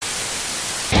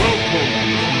the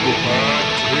Bad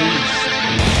Taste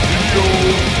Video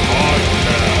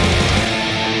Podcast.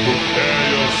 Prepare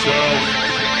yourself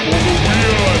for the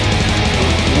weird, the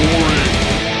boring,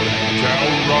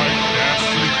 downright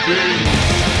nasty things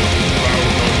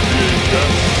found on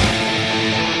VHS.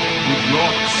 Good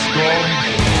luck, scum.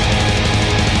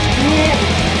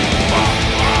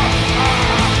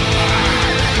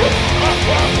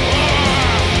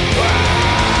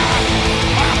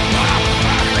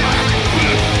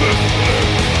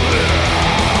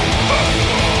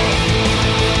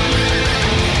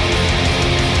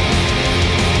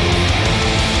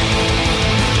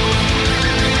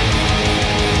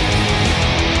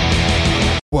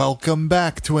 Welcome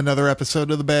back to another episode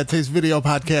of the Bad Taste Video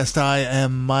Podcast. I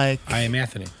am Mike. I am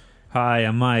Anthony. Hi,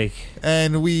 I'm Mike.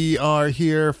 And we are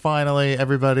here finally,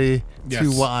 everybody, Yes.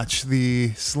 to watch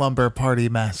the Slumber Party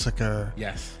Massacre.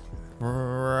 Yes.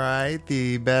 Right?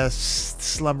 The best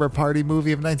slumber party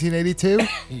movie of 1982?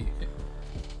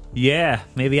 Yeah,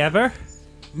 maybe ever?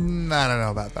 I don't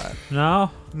know about that.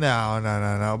 No?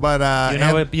 No.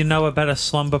 But You know about a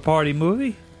slumber party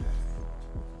movie?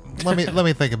 let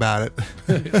me think about it.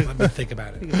 Let me think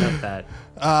about Think it. about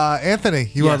that. Anthony,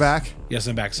 you are Yes. back. Yes,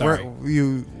 I'm back. Sorry.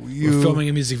 You We're filming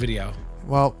a music video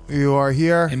Well, you are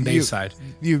here. in Bayside.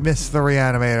 You missed the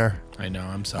Reanimator. I know.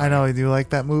 I'm sorry. I know you like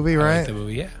that movie, I right? like the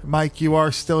movie, yeah. Mike, you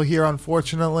are still here,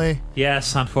 unfortunately.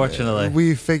 Yes, unfortunately.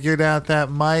 We figured out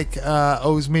that Mike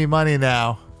owes me money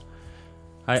now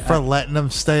for letting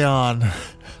him stay on.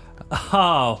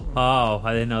 I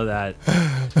didn't know that.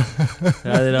 I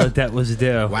didn't know that was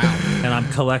due. Wow. And I'm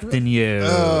collecting you.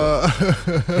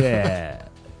 Yeah.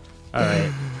 All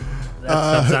right.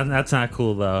 That's not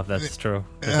cool, though, if that's true.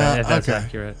 If that's okay.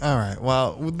 accurate. All right.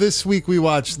 Well, this week we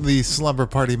watched the Slumber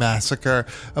Party Massacre,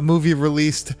 a movie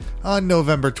released on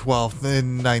November 12th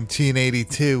in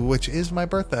 1982, which is my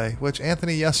birthday, which,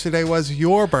 Anthony, yesterday was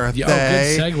your birthday. Yeah,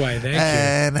 good segue. Thank you.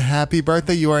 And happy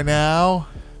birthday. You are now...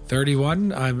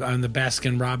 31. I'm the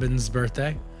Baskin Robbins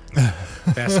birthday.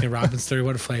 Baskin Robbins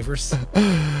 31 flavors. Did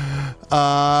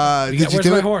Where's you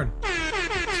do my it? horn?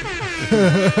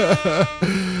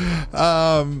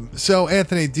 So,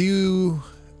 Anthony, do you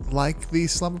like the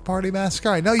Slumber Party Massacre?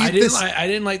 I know you. I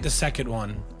didn't like the second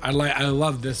one. I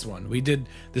love this one. We did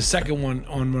the second one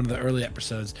on one of the early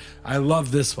episodes. I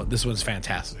love this one. This one's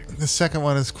fantastic. The second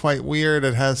one is quite weird.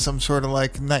 It has some sort of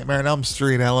like Nightmare on Elm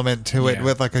Street element to it, Yeah.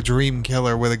 with like a dream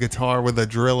killer with a guitar with a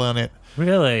drill in it,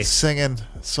 Really? singing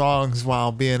songs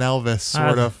while being Elvis,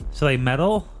 sort of. So like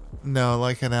metal? No,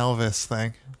 like an Elvis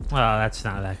thing. Oh, that's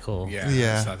not that cool. Yeah.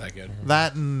 It's not that good.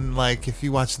 That and like if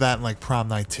you watch that and like Prom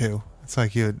Night 2, it's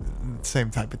like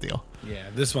same type of deal. Yeah,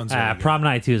 this one's really good. Prom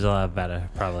Night 2 is a lot better,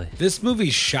 probably. This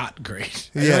movie's shot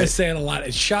great. Yeah. I say it a lot.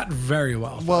 It's shot very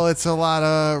well. Well, it's a lot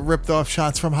of ripped off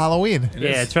shots from Halloween.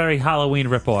 Yeah, it's very Halloween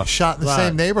ripoff. Shot in the Lot.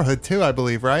 same neighborhood too, I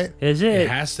believe, right? Is It it?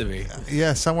 has to be.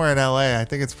 Yeah, somewhere in LA. I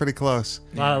think it's pretty close.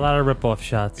 A lot of ripoff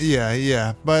shots.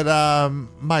 Yeah. But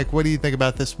Mike, what do you think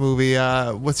about this movie?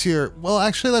 What's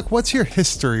your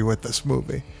history with this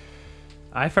movie?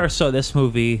 I first saw this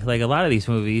movie, like a lot of these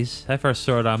movies, I first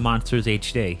saw it on Monsters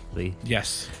HD, the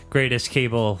Yes. greatest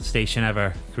cable station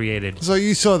ever created. So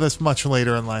you saw this much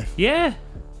later in life. Yeah.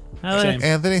 Same.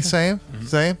 Anthony, same?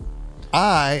 Same?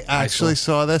 I actually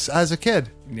saw this as a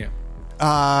kid. Yeah.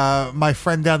 My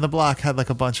friend down the block had like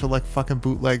a bunch of like fucking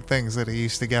bootleg things that he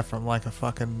used to get from like a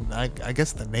fucking, I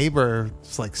guess the neighbor's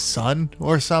like son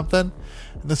or something.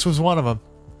 And this was one of them.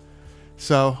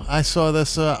 So I saw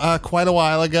this quite a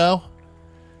while ago.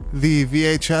 The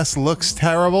VHS looks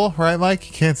terrible, right, Mike?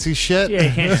 You can't see shit. Yeah,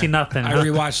 you can't see nothing. I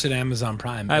rewatched it on Amazon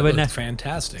Prime. I It would looked ne-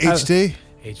 fantastic. HD?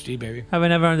 HD, baby. I would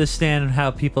never understand how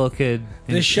people could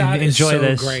This shot is enjoy so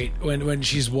this. great. When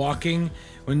she's walking,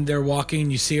 when they're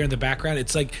walking, you see her in the background.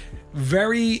 It's like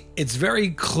it's very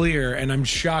clear, and I'm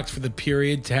shocked for the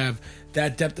period to have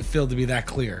that depth of field to be that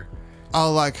clear.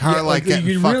 Oh, like her like getting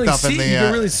you fucked really up see, in the you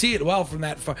can really see it well from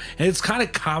that far, and it's kind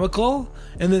of comical.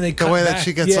 And then they cut the way back. that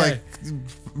she gets Yeah. like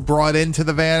brought into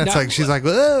the van. It's Not- like she's like,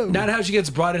 whoa. Not how she gets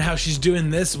brought in, how she's doing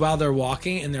this while they're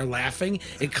walking and they're laughing.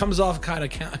 It comes off kind of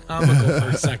comical for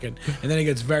a second, and then it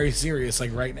gets very serious,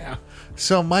 like right now.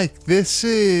 So, Mike, this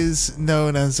is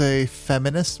known as a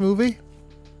feminist movie,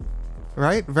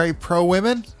 right? Very pro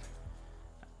women.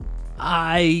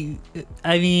 I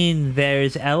mean,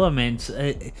 there's elements.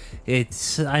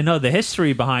 It's I know the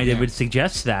history behind it Yeah. would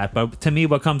suggest that, but to me,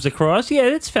 what comes across, yeah,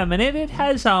 it's feminine. It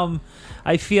has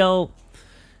I feel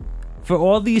for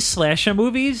all these slasher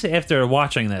movies, after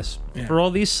watching this, Yeah. for all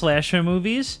these slasher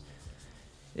movies,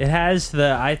 it has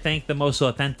I think the most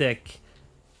authentic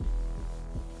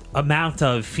amount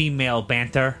of female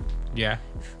banter Yeah.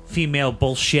 female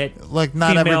bullshit, Like, not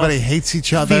female- everybody hates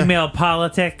each other. female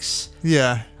politics.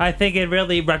 Yeah. I think it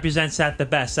really represents that the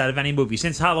best out of any movie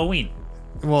since Halloween.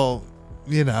 Well,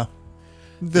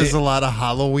 there's a lot of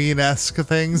Halloween-esque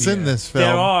things in this film.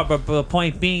 There are, but the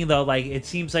point being, though, like it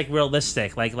seems like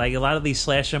realistic. Like a lot of these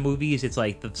slasher movies, it's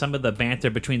like some of the banter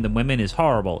between the women is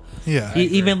horrible. Yeah.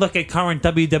 Even look at current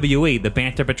WWE, the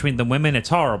banter between the women, it's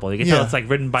horrible. You can tell Yeah. it's like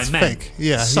written by It's men. fake.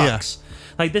 Yeah, It sucks.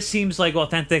 Like this seems like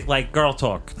authentic, like girl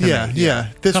talk. To Yeah, me. yeah.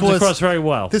 This Comes was across very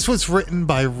well. This was written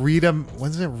by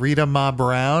Rita Ma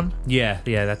Brown, yeah,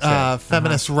 that's it.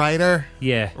 feminist writer,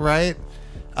 Yeah. right?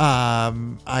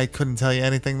 I couldn't tell you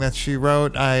anything that she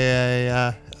wrote. No,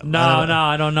 I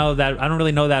don't know that. I don't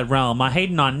really know that realm. I'm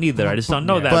hating on neither. I just don't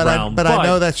know that but realm. I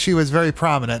know that she was very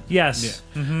prominent. Yes.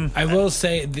 I will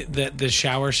say the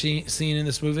shower scene in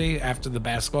this movie after the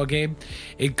basketball game,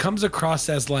 it comes across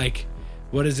as like,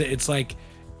 what is it? It's like,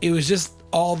 it was just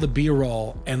all the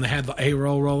B-roll and they had the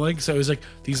A-roll rolling. So it was like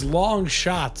these long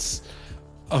shots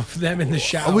of them in the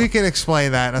shower. We can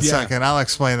explain that in a Yeah. second. I'll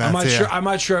explain that I'm not to you. sure. I'm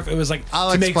not sure if it was like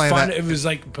I'll to make explain fun. that. It was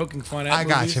like poking fun at. I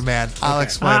got movies. you, man. I'll Okay.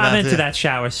 explain that I'm to into you. that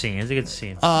shower scene. It's a good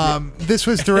scene. This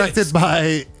was directed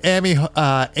by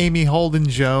Amy Holden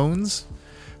Jones,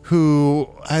 who,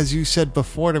 as you said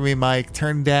before to me, Mike,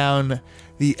 turned down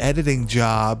the editing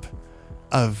job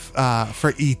of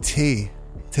for E.T.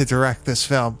 to direct this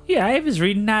film, yeah, I was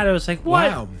reading that. I was like,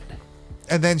 what? Wow.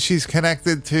 and then she's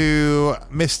connected to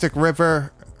Mystic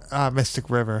River. Mystic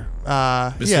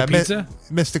Yeah, Pizza?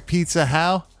 Mystic Pizza.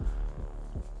 How?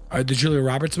 The Julia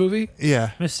Roberts movie.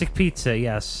 Yeah. Mystic Pizza,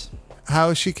 yes.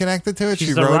 How is she connected to it? She's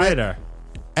she the wrote writer.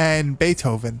 it. And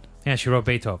Beethoven. Yeah, she wrote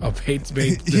Beethoven. Oh,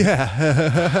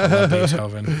 Yeah.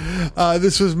 Beethoven.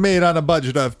 This was made on a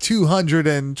budget of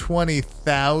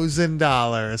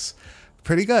 $220,000.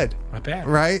 Pretty good, Not bad.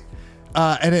 right?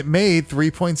 And it made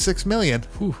 $3.6 million.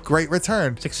 Great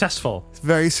return. Successful.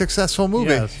 Very successful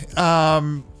movie. Yes.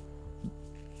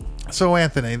 So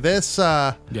Anthony, this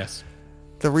Yes.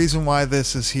 the reason why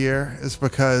this is here is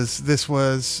because this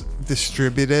was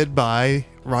distributed by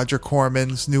Roger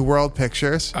Corman's New World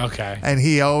Pictures. Okay. And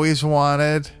he always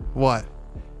wanted what?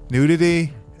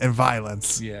 Nudity and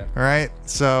violence. Yeah. Right?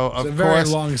 So, of It's a very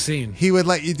course, long scene. he would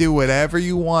let you do whatever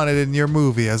you wanted in your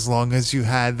movie as long as you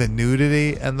had the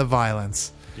nudity and the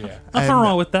violence. Yeah. Nothing And-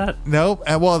 wrong with that. Nope.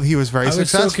 And well, he was very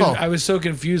successful. I was so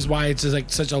confused why it's just like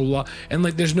such a long and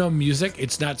like there's no music.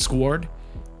 It's not scored.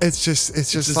 it's just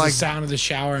Just like the sound of the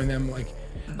shower and them like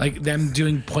them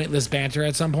doing pointless banter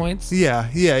at some points.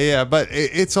 yeah. But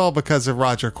it's all because of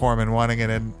Roger Corman wanting it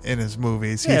in his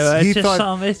movies. Yeah, it's he just thought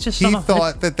some- it's just he some-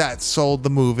 thought that sold the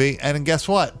movie, and guess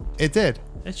what? It did.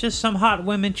 It's just some hot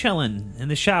women chilling in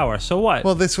the shower. So what?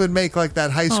 Well, this would make like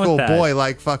that high with school that. boy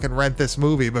like fucking rent this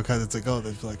movie because it's like, oh,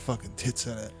 there's like fucking tits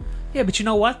in it. yeah, but you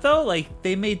know what though? Like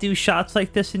they may do shots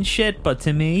like this and shit, but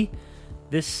to me,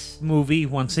 this movie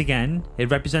once again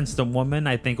it represents the woman.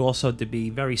 I think also to be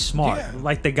very smart. Yeah.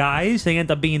 Like the guys, they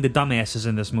end up being the dumbasses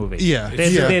in this movie. Yeah,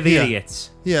 they're the yeah.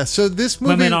 idiots. Yeah. So this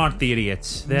movie, Women aren't the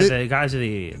idiots. The guys are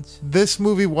the idiots. this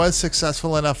movie was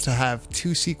successful enough to have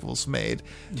 2 sequels made.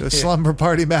 There was Slumber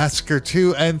Party Massacre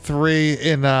 2 and 3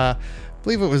 in I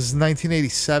believe it was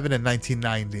 1987 and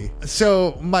 1990.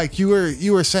 So, Mike, you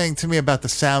were saying to me about the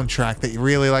soundtrack that you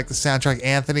really like the soundtrack.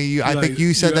 Anthony, I think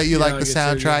you said that you like the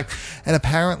soundtrack, and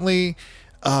apparently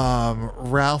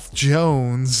Ralph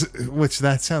Jones, which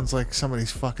that sounds like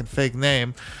somebody's fucking fake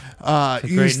name,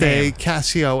 used name. a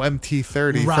Casio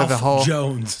MT30 Ralph for the whole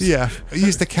Jones. Yeah, I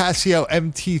used a Casio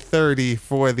MT30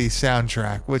 for the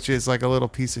soundtrack, which is like a little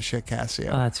piece of shit Casio.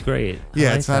 Oh, that's great. I Yeah,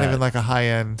 like it's not that. even like a high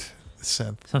end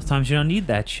synth. Sometimes you don't need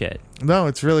that shit. No,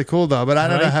 it's really cool though, but I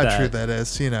don't know like how that. true that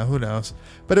is. You know, who knows?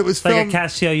 But it was It's like filmed. a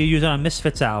Casio you use on a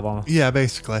Misfits album. Yeah,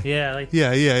 basically. Yeah, like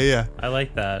Yeah. I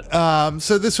like that.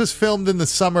 So this was filmed in the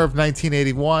summer of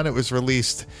 1981. It was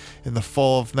released in the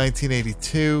fall of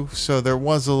 1982. So there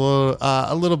was a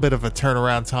little bit of a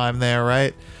turnaround time there,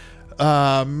 right?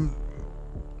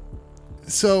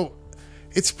 So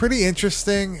it's pretty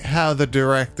interesting how the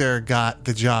director got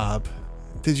the job.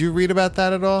 Did you read about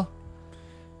that at all?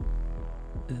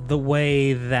 The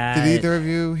way that Did either of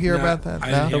you hear No, about that? I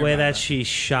didn't the hear way about that that. she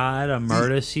shot a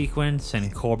murder sequence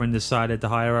and Corbin decided to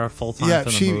hire her full time Yeah,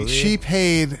 for the she movie. she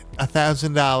paid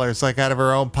 $1,000 like out of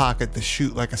her own pocket to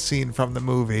shoot like a scene from the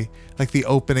movie, like the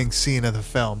opening scene of the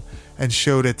film, and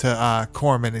showed it to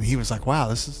Corman, and he was like, "Wow,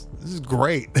 this is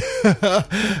great,"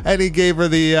 and he gave her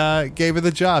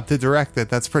the job to direct it.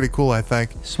 That's pretty cool, I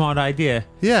think. Smart idea.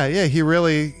 Yeah, he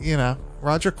really,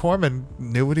 Roger Corman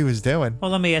knew what he was doing. Well,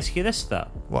 let me ask you this though: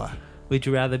 What? Would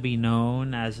you rather be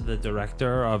known as the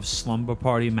director of Slumber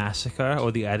Party Massacre or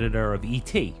the editor of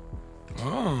E.T.?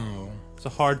 Oh. It's a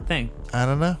hard thing. I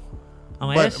don't know.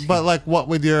 I'm But asking. but like, what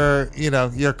would your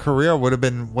career would have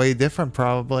been way different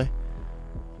probably.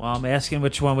 Well, I'm asking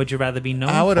which one would you rather be known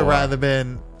I would have for? rather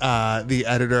been the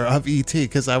editor of E.T.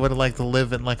 because I would have liked to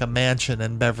live in like a mansion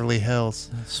in Beverly Hills.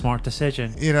 Smart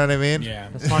decision. You know what I mean? Yeah.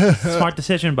 Smart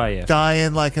decision by you.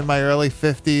 Dying like in my early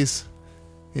 50s.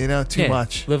 Too Yeah,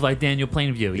 much. Live like Daniel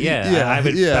Plainview. Yeah, Yeah, I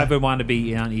would. yeah. I would want to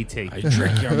be on ET. I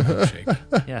drink your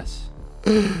milkshake. Yes.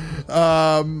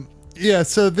 Yeah,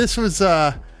 so this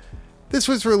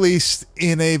was released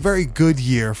in a very good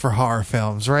year for horror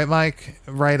films, right, Mike?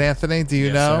 Right, Anthony? Do you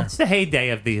Yes, know? sir. It's the heyday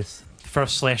of these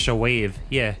first slasher wave.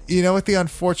 Yeah. You know what the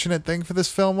unfortunate thing for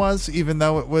this film was? Even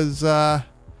though it was, well,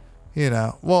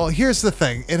 here's the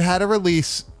thing. It had a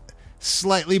release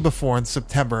slightly before in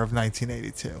September of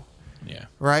 1982, Yeah.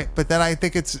 right? But then I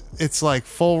think it's like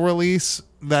full release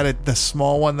the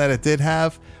small one that it did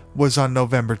have was on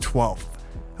November 12th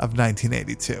of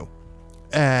 1982.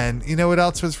 And you know what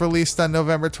else was released on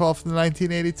November 12th of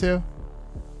 1982?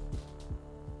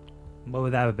 What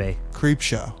would that be?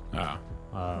 Creepshow. Oh.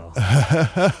 Oh.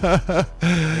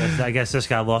 I guess this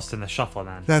got lost in the shuffle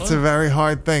then. That's a very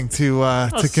hard thing to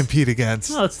compete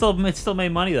against. No, it still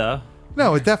made money though.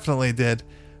 No, it definitely did.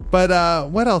 But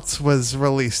what else was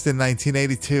released in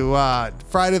 1982?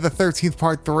 Friday the 13th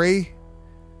Part 3.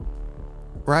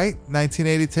 Right?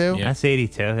 1982? Yeah. That's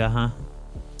 82.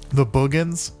 The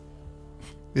Boogans.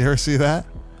 You ever see that?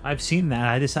 I've seen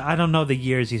that. I don't know the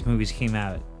years these movies came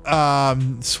out.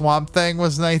 Swamp Thing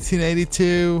was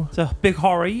 1982. It's a big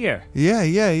horror year.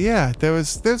 Yeah.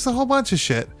 There's a whole bunch of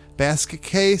shit. Basket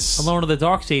Case. Alone in the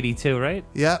Dark's 82, right?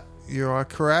 Yep, you are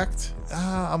correct.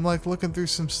 I'm like looking through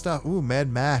some stuff. Ooh, Mad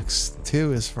Max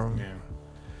 2 is from... Yeah.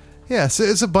 Yeah, so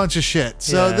it's a bunch of shit.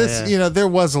 So Yeah. there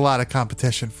was a lot of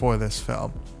competition for this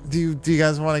film. Do you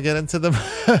guys want to get into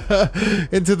the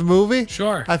into the movie?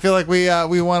 Sure. I feel like we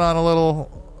went on a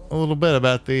little bit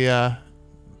about the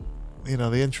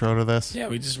the intro to this. Yeah,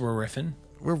 we just were riffing.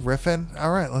 We're riffing.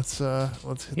 All right, let's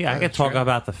hit Yeah, I the could talk intro.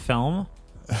 about the film.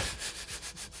 A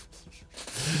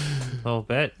little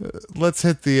bit. Let's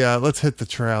hit the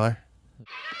trailer.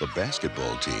 The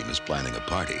basketball team is planning a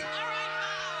party.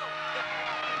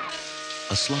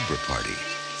 A slumber party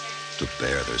to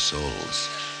bare their souls.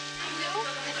 No, I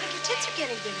think your tits are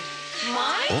getting bigger.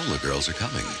 Mine? All the girls are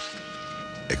coming,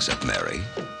 except Mary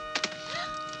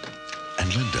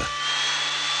and Linda.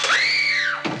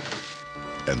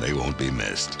 And they won't be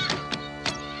missed.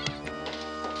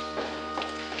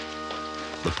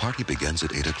 The party begins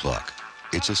at 8 o'clock.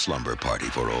 It's a slumber party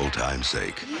for old time's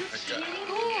sake.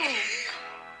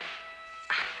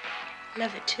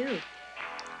 Love it too.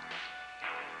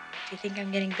 Do you think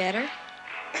I'm getting better?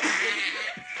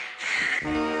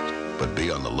 But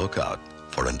be on the lookout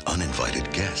for an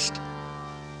uninvited guest.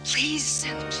 Please,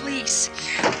 please.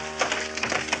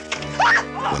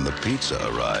 When the pizza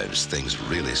arrives, things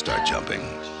really start jumping.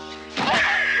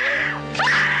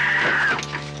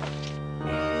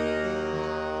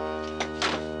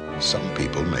 Some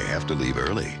people may have to leave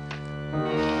early,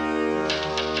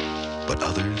 but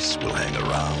others will hang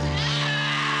around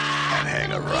and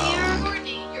hang around.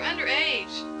 Courtney, you're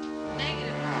underage.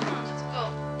 Negative. Come on, let's go.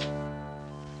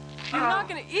 You're not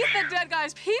gonna eat the dead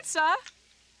guy's pizza.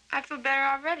 I feel better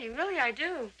already. Really, I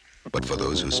do. But for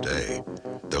those who stay,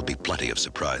 there'll be plenty of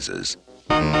surprises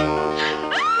and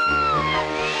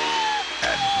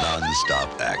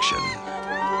non-stop action.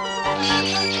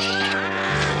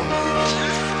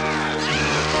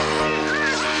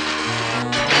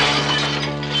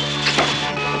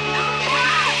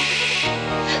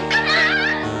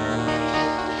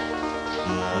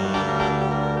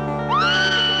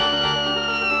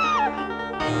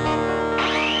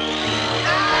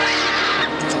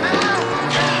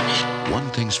 One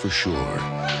thing's for sure,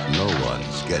 no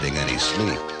one's getting any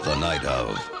sleep the night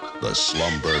of the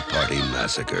Slumber Party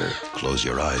Massacre. Close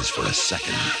your eyes for a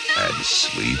second and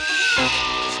sleep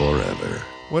forever.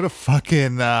 What a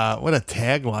fucking what a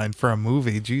tagline for a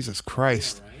movie. Jesus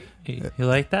Christ. You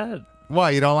like that? Why,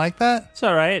 you don't like that? It's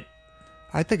all right.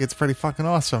 I think it's pretty fucking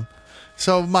awesome.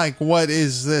 So, Mike, what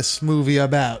is this movie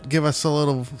about? Give us a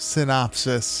little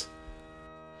synopsis.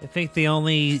 I think the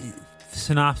only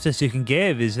synopsis you can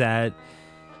give is that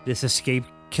this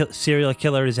serial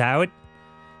killer is out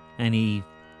and he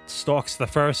stalks the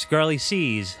first girl he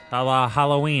sees, a la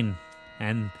Halloween,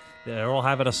 and they're all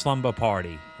having a slumber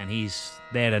party, and he's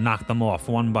there to knock them off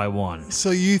one by one.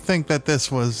 So you think that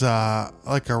this was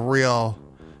like a real...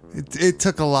 It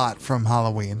took a lot from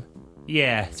Halloween.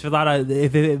 Yeah, it's a lot of...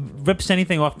 If it rips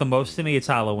anything off the most to me, it's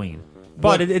Halloween.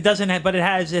 But it doesn't have, but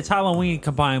it's Halloween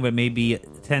combined with maybe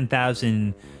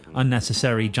 10,000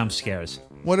 unnecessary jump scares.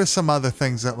 What are some other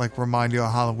things that like remind you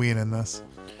of Halloween in this?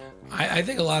 I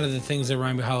think a lot of the things that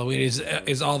remind me of Halloween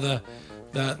is all the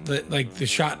like the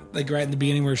shot like right in the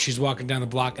beginning where she's walking down the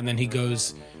block and then he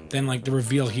goes, then like the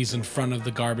reveal he's in front of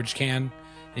the garbage can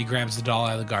and he grabs the doll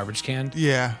out of the garbage can.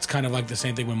 Yeah. It's kind of like the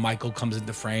same thing when Michael comes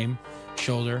into frame,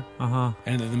 shoulder. Uh-huh.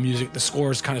 And then the music, the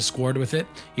score is kind of scored with it,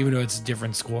 even though it's a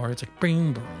different score. It's like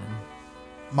bing, boom.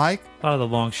 Mike? A lot of the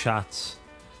long shots.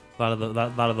 A lot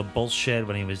of the bullshit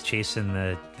when he was chasing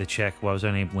the chick, what was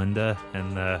her name, Linda,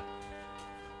 in the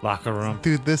locker room.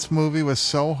 Dude, this movie was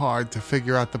so hard to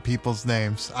figure out the people's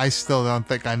names. I still don't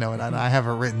think I know it. I have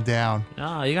it written down.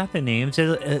 Oh, you got the names.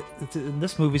 In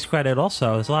this movie's credit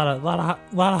also, there's a lot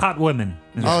of hot women.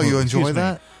 In this Oh, you movie. enjoy Excuse me.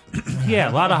 that? Yeah,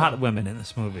 a lot of hot women in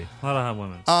this movie. A lot of hot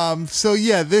women. So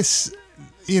yeah, this,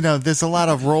 there's a lot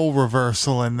of role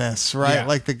reversal in this, right? Yeah.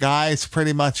 Like the guys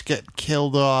pretty much get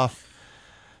killed off.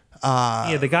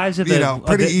 Yeah, the guys are the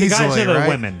pretty the guys easily, are the right?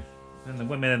 women, and the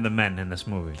women and the men in this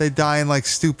movie. They die in like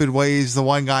stupid ways. The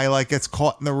one guy like gets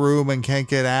caught in the room and can't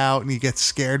get out, and he gets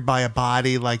scared by a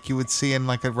body like you would see in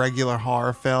like a regular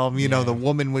horror film. The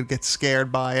woman would get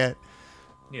scared by it.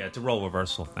 Yeah, it's a role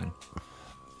reversal thing.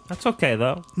 That's okay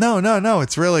though. No.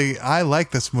 It's really, I like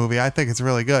this movie. I think it's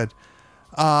really good.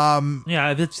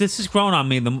 Yeah, this has grown on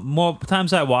me. The more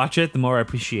times I watch it, the more I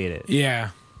appreciate it. Yeah.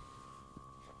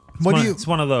 It's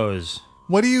one of those.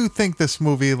 What do you think this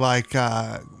movie like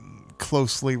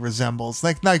closely resembles?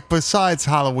 Like besides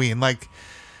Halloween, like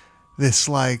this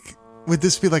like would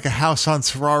this be like a House on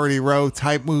Sorority Row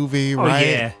type movie, Oh right?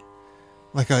 yeah,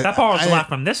 Like that borrows a lot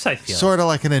from this. I feel sort of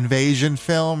like an invasion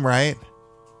film, right?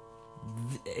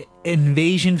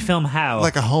 invasion film. How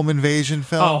Like a home invasion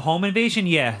film. Oh, home invasion.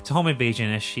 Yeah, it's home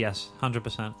invasion-ish. Yes,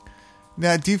 100%.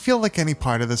 Now, do you feel like any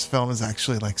part of this film is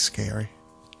actually like scary?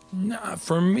 Nah,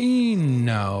 for me,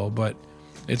 no, but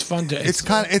it's fun to. It's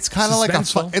kind of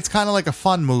like a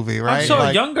fun movie, right? I'm so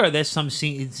Like- younger. There's some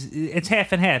scenes. It's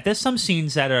half and half. There's some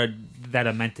scenes that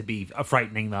are meant to be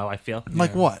frightening, though. I feel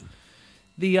Like what?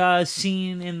 the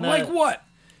scene in the like what?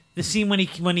 the scene when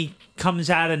he comes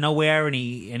out of nowhere and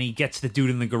he gets the dude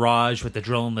in the garage with the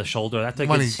drill in the shoulder. That's a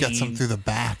When good he scene. gets him through the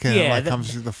back and it like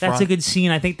comes through the front. That's a good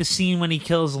scene. I think the scene when he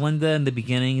kills Linda in the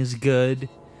beginning is good.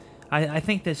 I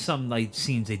think there's some like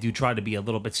scenes they do try to be a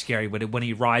little bit scary when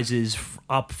he rises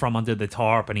up from under the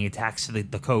tarp and he attacks the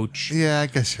coach. Yeah, I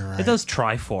guess you're right. It does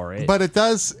try for it. But it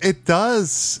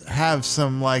does have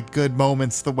some like good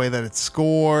moments the way that it's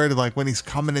scored, like when he's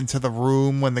coming into the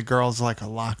room when the girls like are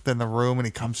locked in the room and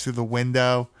he comes through the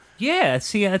window. Yeah,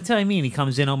 see, that's what I mean. He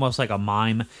comes in almost like a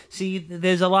mime. See,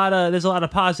 there's a lot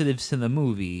of positives to the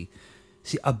movie.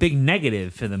 See, a big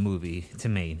negative for the movie to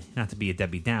me, not to be a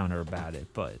Debbie Downer about it,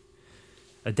 but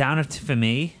a downer for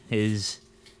me is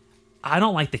I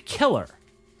don't like the killer.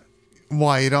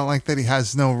 Why, you don't like that he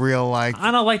has no real like I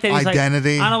don't like that he's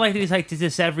identity? I don't like that he's like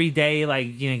this everyday like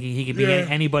he could be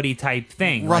anybody type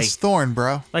thing. Russ Thorne,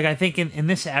 bro. Like I think in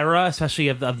this era, especially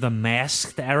of the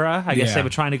masked era, I guess Yeah. they were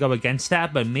trying to go against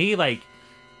that. But me, like,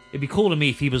 it'd be cool to me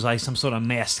if he was like some sort of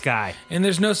masked guy. And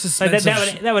there's no Like suspense.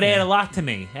 that would add a lot to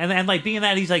me. And like being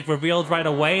that he's like revealed right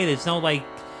away, there's no like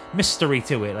mystery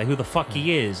to it, like who the fuck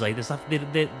he is. Like there's stuff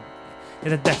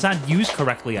that's not used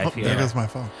correctly. I feel. There goes my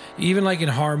phone. Even like in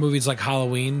horror movies like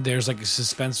Halloween, there's like a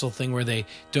suspenseful thing where they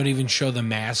don't even show the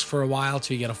mask for a while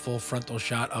till you get a full frontal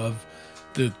shot of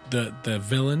the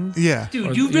villain. Yeah.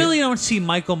 Dude, you really don't see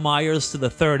Michael Myers to the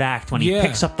third act when he Yeah.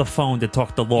 picks up the phone to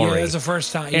talk to Laurie. Yeah, that's the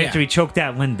first time. After Yeah. he choked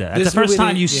out Linda. That's This the first movie,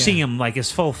 time you yeah. see him, like,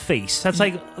 his full face. That's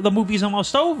like, the movie's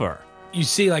almost over. You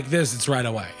see like this, it's right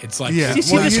away. It's like Yeah. You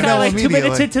see Well, this you guy know like 2 minutes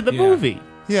immediately. into the Yeah. movie.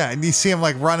 Yeah, and you see him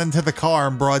like run into the car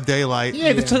in broad daylight.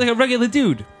 Yeah, that's like a regular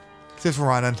dude. Just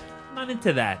running. I'm not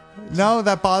into that. No,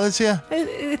 that bothers you?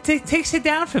 It takes it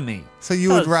down for me. So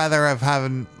you would rather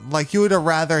you would have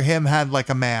rather him had like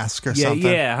a mask or Yeah, something.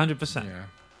 yeah, 100%.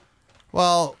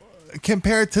 Well,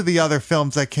 compared to the other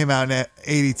films that came out in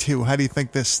 '82, how do you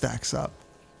think this stacks up?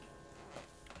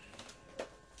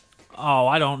 Oh,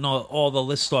 I don't know all the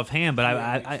lists offhand, but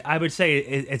I would say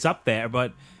it's up there,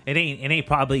 but it ain't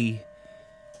probably.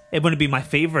 It wouldn't be my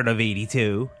favorite of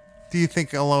 '82. Do you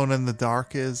think Alone in the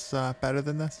Dark is better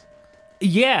than this?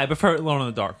 Yeah, I prefer Alone in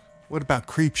the Dark. What about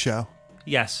Creepshow?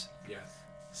 Yes.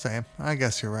 Same. I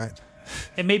guess you're right.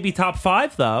 It may be top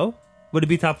 5 though. Would it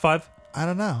be top 5? I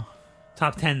don't know.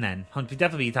 Top 10 then.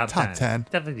 Definitely be top 10. 10.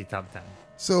 Definitely be top 10.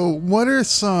 So, what are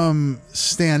some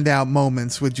standout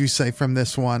moments, would you say, from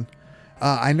this one?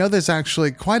 I know there's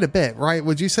actually quite a bit, right?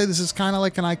 Would you say this is kind of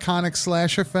like an iconic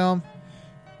slasher film?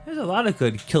 There's a lot of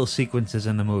good kill sequences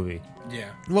in the movie.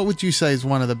 Yeah. What would you say is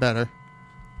one of the better?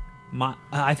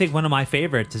 I think one of my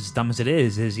favorites, as dumb as it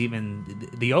is even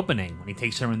the opening when he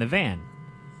takes her in the van.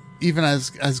 Even as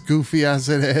goofy as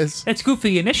it is. It's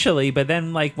goofy initially, but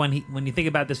then like when you think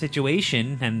about the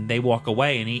situation and they walk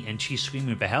away and she's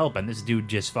screaming for help and this dude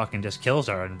just kills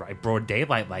her in broad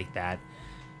daylight like that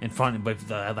in front with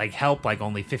the like help like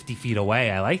only 50 feet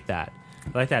away. I like that.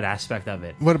 I like that aspect of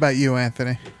it. What about you,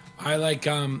 Anthony? I like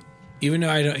even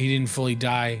though he didn't fully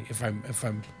die, if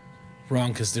I'm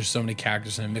wrong because there's so many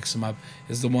characters and I mix them up,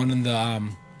 is the one in the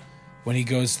when he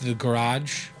goes to the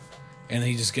garage and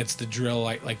he just gets the drill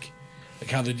like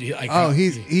how the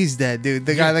he's dead, dude.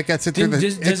 The guy that gets it through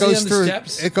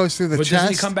it goes through the chest.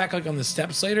 Doesn't he come back like on the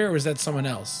steps later, or is that someone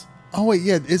else? Oh wait,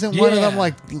 yeah, isn't one of them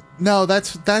like no?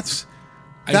 That's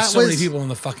so many people in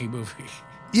the fucking movie.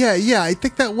 Yeah, I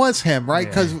think that was him, right?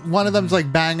 Because one of them's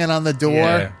like banging on the door.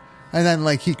 Yeah. And then,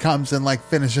 like, he comes and, like,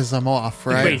 finishes them off,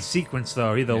 right? Great sequence,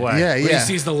 though, either way. Yeah. When he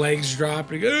sees the legs drop.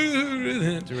 I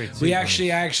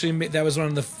actually made, that was one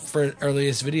of the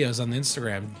earliest videos on the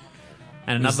Instagram.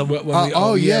 And another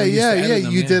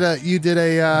You did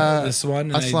a this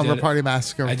one. A Slumber Party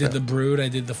Massacre. I did The Brood. I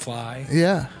did The Fly.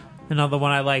 Yeah. Another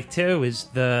one I like, too, is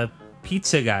the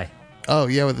pizza guy. Oh,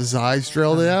 yeah, with his eyes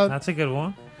drilled out. That's a good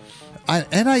one.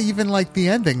 I even like the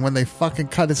ending when they fucking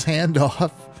cut his hand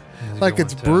off. Like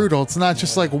it's brutal. It's not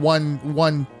just like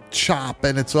one chop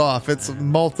and it's off. It's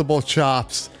multiple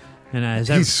chops. And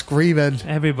he's screaming.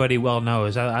 Everybody well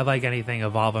knows. I like anything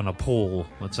involving a pool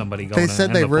with somebody going. They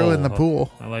said they ruined the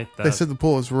pool. I like that. They said the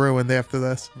pool is ruined after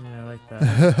this. Yeah, I like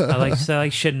that. I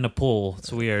like shit in the pool.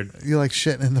 It's weird. You like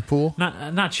shitting in the pool? Not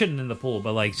shitting in the pool,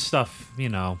 but like stuff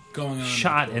going on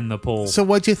shot in the pool. So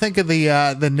what'd you think of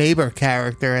the neighbor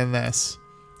character in this?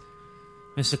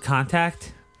 Mr.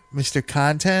 Contact. Mr.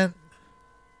 Content?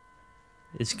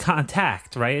 It's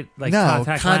contact, right? Like no,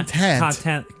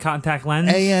 contact lens?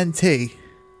 A-N-T.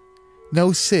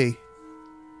 No C.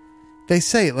 They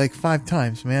say it like 5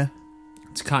 times, man.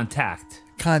 It's contact.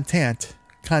 Content.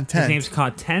 His name's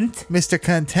Content? Mr.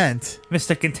 Content.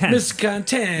 Mr. Content. Mr.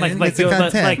 Content. Like Mr.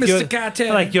 Content. Mr.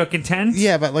 Content. Like you're content?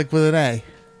 Yeah, but like with an A.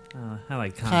 I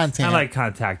like Content. I like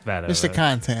contact better. Mr.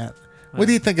 Content. What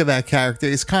do you think of that character?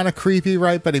 He's kind of creepy,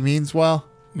 right? But he means well.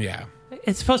 Yeah.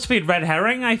 It's supposed to be a red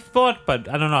herring, I thought, but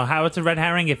I don't know how it's a red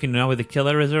herring if you know who the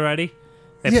killer is already.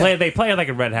 They play it like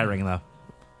a red herring though.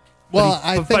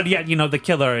 Well, but yet the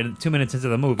killer in 2 minutes into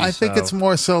the movie. I think it's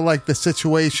more so like the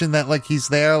situation that like he's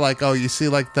there, like you see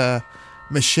like the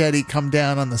machete come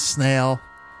down on the snail,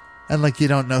 and like you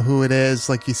don't know who it is,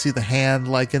 like you see the hand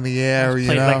like in the air, it's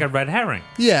played like a red herring.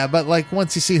 Yeah, but like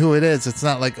once you see who it is, it's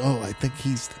not like I think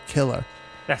he's the killer.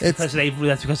 That's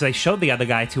because they showed the other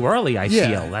guy too early. I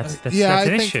feel that's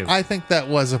an issue. I think that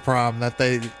was a problem that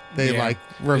they like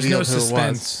revealed who it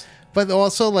was. But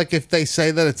also, like, if they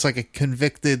say that it's like a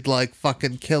convicted, like,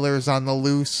 fucking killer's on the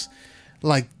loose,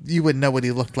 like, you wouldn't know what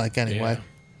he looked like anyway.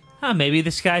 Yeah. Maybe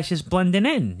this guy's just blending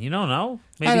in. You don't know.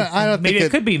 Maybe, I don't maybe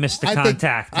think it could be Mr.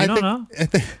 Contact. You don't know.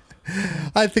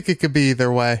 I think it could be either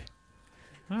way.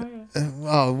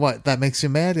 Right. What? That makes you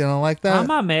mad? You don't like that? I'm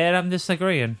not mad. I'm just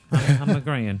agreeing. I'm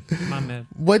agreeing. I'm not mad.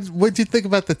 What'd you think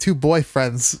about the 2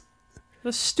 boyfriends?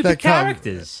 The stupid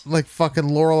characters. Like fucking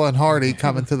Laurel and Hardy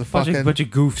coming to the fucking... bunch of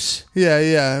goofs.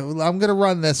 Yeah. I'm going to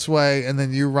run this way, and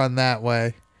then you run that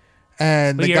way.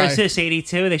 And but the year guy... is this,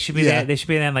 82? They should be there. They should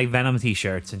be in like Venom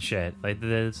t-shirts and shit. Like,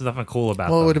 there's nothing cool about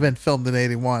them. Well, it would have been filmed in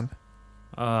 81.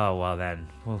 Oh, well then.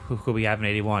 Who could we have in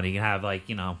 81? You can have like,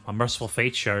 a Merciful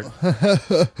Fate shirt.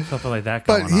 Something like that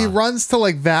going on. But he runs to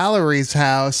like Valerie's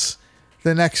house,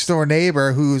 the next door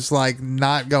neighbor, who's like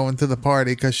not going to the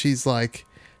party because she's like...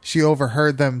 She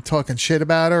overheard them talking shit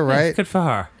about her, right? Yeah, good for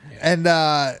her. And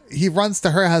he runs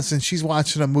to her house and she's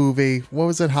watching a movie. What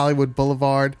was it? Hollywood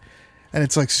Boulevard. And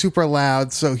it's like super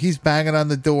loud. So he's banging on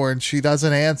the door and she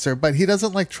doesn't answer. But he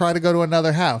doesn't like try to go to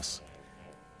another house.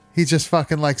 He just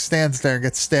fucking like stands there and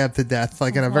gets stabbed to death.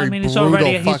 Like in a very brutal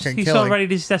fucking he's killing. already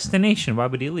his destination. Why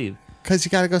would he leave? Because you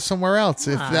got to go somewhere else.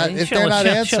 If they're not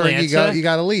answering, you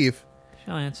got to leave.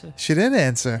 She'll answer. She didn't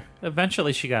answer.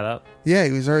 Eventually she got up. Yeah,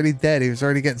 he was already dead. He was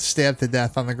already getting stabbed to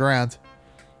death on the ground.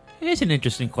 Here's an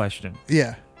interesting question.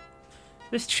 Yeah.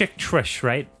 This chick Trish,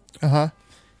 right? Uh-huh.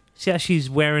 See how she's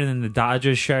wearing in the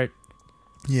Dodgers shirt?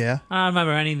 Yeah. I don't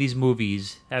remember any of these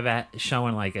movies ever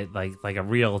showing like a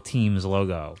real team's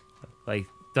logo. Like,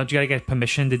 don't you gotta get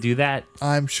permission to do that?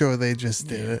 I'm sure they just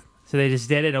did it. So they just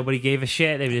did it. Nobody gave a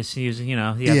shit. They were just using, you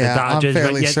have the Yeah, I'm Dodgers.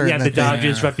 fairly You certain have the that they-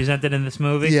 Dodgers represented in this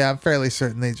movie. Yeah, I'm fairly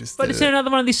certain they just But did is it. there another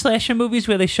one of these slasher movies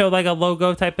where they show like a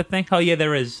logo type of thing? Oh yeah,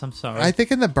 there is. I'm sorry. I think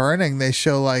in The Burning they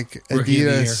show like Rookie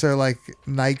of the Adidas or like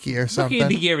Nike or something. Rookie of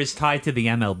the Year is tied to the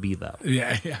MLB though.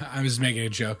 Yeah, I was making a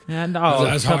joke. And That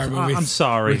was horror I'm movies.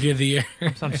 sorry. Rookie of the Year.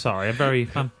 I'm sorry. I'm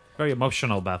very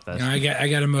emotional about this. I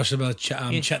got emotional about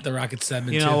Chet the Rocket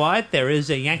Stedman. You know what? There is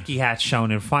a Yankee hat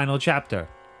shown in final chapter.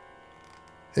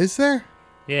 Is there?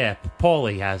 Yeah,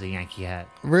 Paulie has a Yankee hat.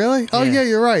 Really? Oh Yeah. yeah,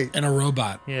 you're right. And a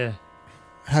robot. Yeah.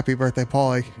 Happy birthday,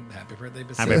 Paulie. Happy birthday,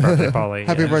 Happy birthday, Paulie.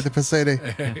 Happy yeah. birthday,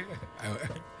 Pasady.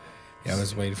 Yeah, I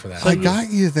was waiting for that. I got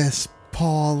you this,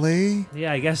 Paulie.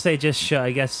 Yeah, I guess they just show.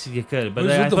 I guess you could, but It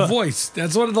was I with the thought- voice.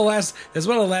 That's one of the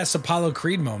last Apollo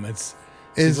Creed moments.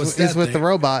 Is What's is that with the thing?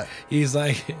 robot. He's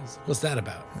like, "What's that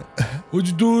about? What'd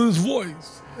you do with his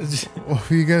voice?" What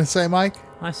were you gonna say, Mike?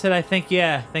 I said I think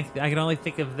I can only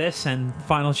think of this and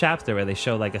final chapter where they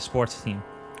show like a sports team.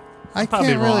 I probably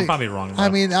can't wrong. really. I'm probably wrong, I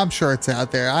though. mean, I'm sure it's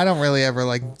out there. I don't really ever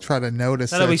like try to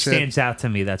notice That always shit. stands out to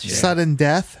me. That's Sudden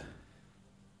death.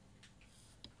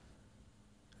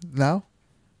 No.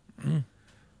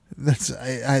 That's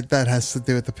that has to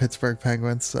do with the Pittsburgh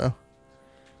Penguins. So,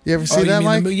 you ever see that,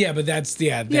 Mike? Yeah, but that's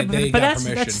Yeah, they but got that's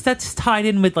permission. that's tied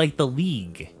in with like the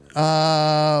league. What You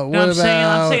know what I'm saying?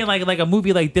 about I'm saying like a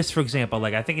movie like this, for example.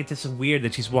 Like I think it's just weird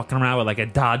that she's walking around with like a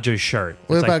Dodgers shirt.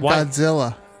 what It's about like,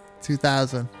 Godzilla,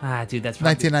 2000, Ah, dude, that's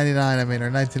probably, 1999? I mean,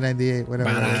 or 1998, whatever.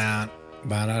 It is.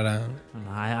 Ba-da-da,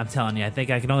 ba-da-da. I'm telling you, I think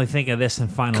I can only think of this in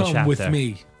final Come chapter. with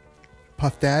me.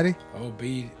 Puff Daddy. Oh,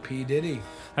 P Diddy.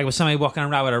 Like was somebody walking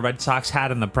around with a Red Sox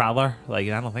hat and the Prowler? Like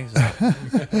I don't think so.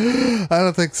 I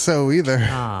don't think so either.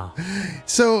 Ah,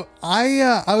 So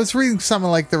I was reading some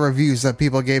of like the reviews that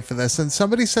people gave for this, and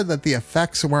somebody said that the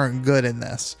effects weren't good in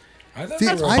this. I thought The-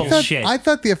 they were I thought bullshit. I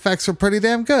thought the effects were pretty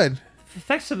damn good.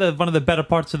 effects are one of the better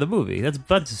parts of the movie.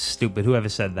 That's stupid. Whoever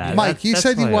said that? Mike, you That's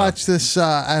said you way watched this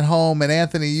at home, and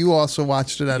Anthony, you also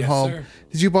watched it at Yes, home. sir.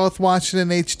 Did you both watch it in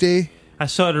HD? I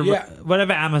saw it. Yeah.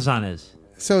 Whatever Amazon is.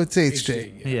 So it's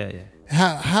HD. yeah.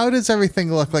 Yeah. How does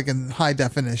everything look like in high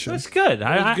definition? It's good.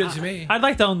 was good to me. I'd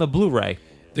like to own the Blu-ray.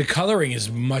 The coloring is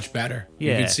much better.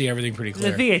 Yeah. You can see everything pretty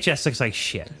The clear. VHS looks like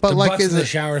shit. But the like, butts is in the it?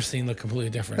 shower scene look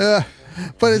completely different.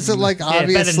 But is it like better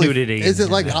obviously? nudity. Is it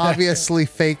like obviously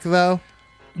fake though?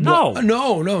 No.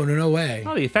 No way.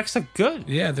 No, the effects are good.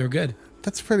 Yeah, they're good.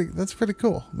 That's pretty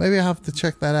cool. Maybe I have to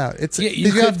check that out. It's Yeah, did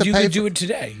you you have to pay? could do it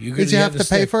today. Did you have to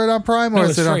pay for it on Prime, or No, is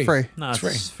it's it on free. free? No, It's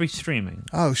it's free streaming.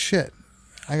 Oh shit!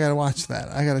 I gotta watch that.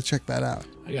 I gotta check that out.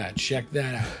 I gotta check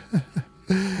that out.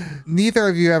 Neither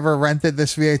of you ever rented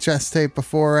this VHS tape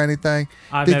before or anything.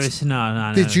 I've Did- never seen.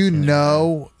 No. Did you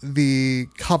know the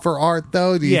cover art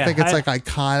though? Do you Yeah, think it's I- like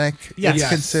iconic? Yes. It's Yes.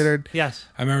 considered Yes.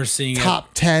 I remember seeing top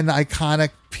 10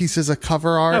 iconic pieces of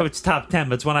cover art. No, it's top 10,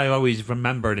 but it's one I always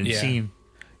remembered and Yeah. seen.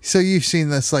 So you've seen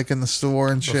this like in the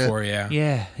store and it shit. before, yeah.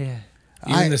 Yeah. Even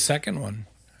I- the second one,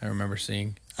 I remember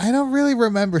seeing. I don't really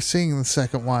remember seeing the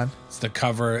second one. It's the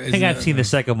cover. I think I've seen the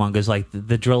second one because like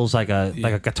the drill's like a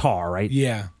guitar, right?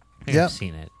 Yeah. I think Yep. I've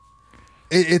seen it.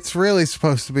 It's really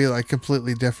supposed to be like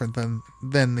completely different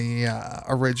than the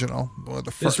original or the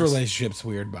first. This relationship's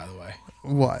weird, by the way.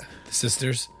 What? The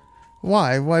sisters.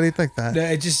 Why? Why do you think that?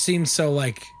 It just seems so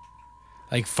like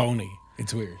phony.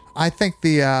 It's weird. I think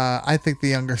the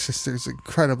younger sister's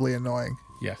incredibly annoying.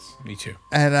 Yes, me too.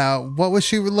 And what was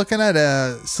she looking at?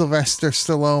 A Sylvester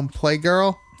Stallone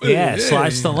Playgirl? Yeah, Sly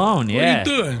Stallone. Yeah. What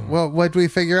are you doing? Well, what did we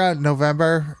figure out?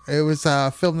 November. It was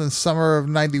filmed in the summer of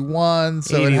 '91,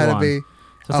 so it had to 81. be. So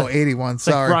it's like- 81. It's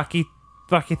like Sorry.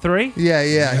 Rocky 3?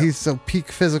 Yeah. He's so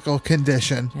peak physical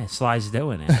condition. Yeah, Sly's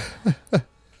doing it.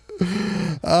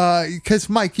 Because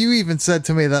Mike, you even said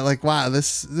to me that like, wow,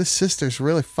 this sister's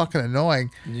really fucking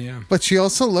annoying. Yeah. But she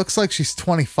also looks like she's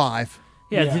 25.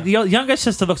 Yeah, Yeah. The younger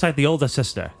sister looks like the older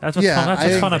sister. That's what's Yeah, fun. That's I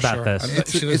what's think fun for about sure. this. I bet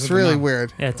she lives It's with the really mom.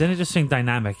 weird. Yeah, it's an interesting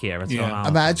dynamic here. What's Yeah. going on?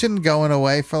 Imagine going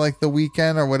away for like the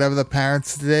weekend or whatever the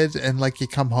parents did, and like you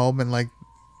come home and like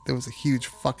there was a huge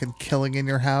fucking killing in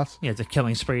your house. Yeah, it's a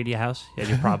killing spree at your house, at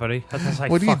your property. That's like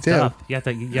What do you fucked do? up. You have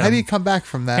to. How do you come back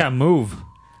from that? Yeah, move.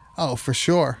 Oh, for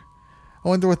sure. I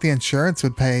wonder what the insurance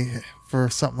would pay for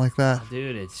something like that.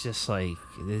 Dude, it's just like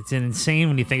it's insane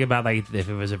when you think about like if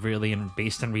it was really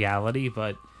based in reality.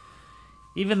 But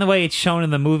even the way it's shown in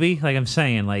the movie, like I'm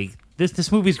saying, like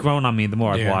this movie's grown on me the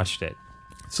more I've Yeah. watched it.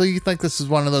 So you think this is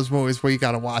one of those movies where you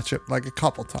got to watch it like a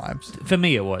couple times? For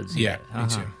me, it was. Yeah, me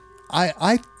Uh-huh. too.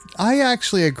 I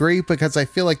actually agree because I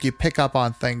feel like you pick up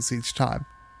on things each time.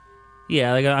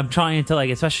 Yeah, like I'm trying to like,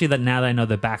 especially that now that I know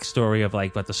the backstory of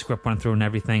like what the script went through and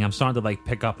everything, I'm starting to like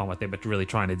pick up on what they were really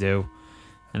trying to do,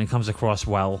 and it comes across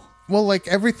well. Well, like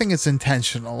everything is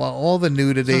intentional. All the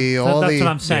nudity, all that's the what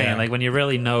I'm saying. yeah. Like when you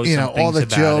really know, you some know, all things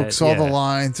the about jokes, it, all the yeah.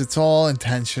 lines. It's all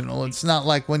intentional. It's not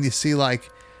like when you see like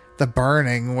The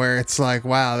Burning, where it's like,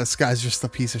 wow, this guy's just a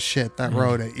piece of shit that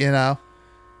wrote it. You know.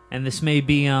 And this may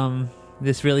be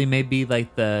this really may be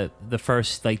like the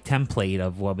first like template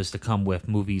of what was to come with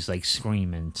movies like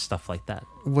Scream and stuff like that.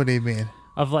 What do you mean?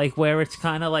 Of like where it's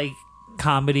kind of like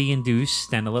comedy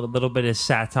induced and a little bit of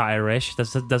satire-ish.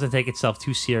 Doesn't take itself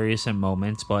too serious in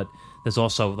moments, but there's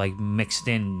also like mixed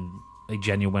in like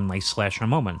genuine like slasher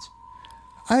moments.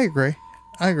 I agree.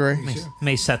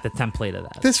 May set the template of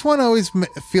that. This one always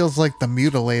feels like The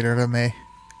Mutilator to me.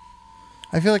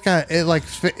 I feel like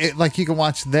like you can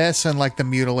watch this and like The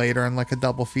Mutilator and like a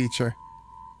double feature.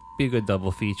 Be a good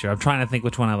double feature. I'm trying to think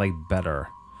which one I like better.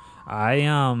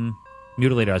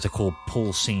 Mutilator has a cool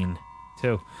pool scene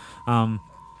too.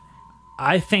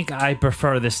 I think I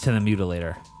prefer this to The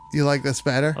Mutilator. You like this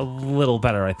better? A little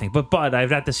better, I think. But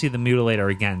I've had to see The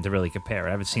Mutilator again to really compare.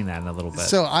 I haven't seen that in a little bit.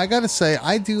 So I gotta say,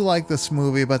 I do like this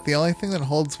movie, but the only thing that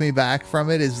holds me back from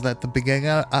it is that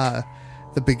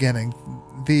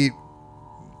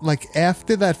like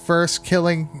after that first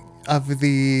killing of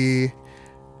actually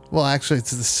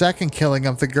it's the second killing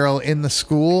of the girl in the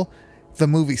school, the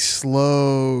movie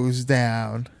slows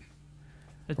down.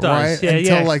 It does. Right?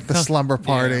 Until like the slumber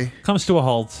party. Comes to a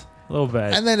halt a little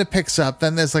bit. And then it picks up.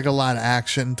 Then there's like a lot of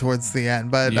action towards the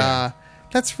end. But Yeah.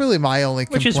 that's really my only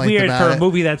complaint Which is weird about for it. a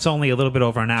movie that's only a little bit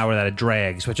over an hour that it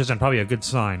drags, which isn't probably a good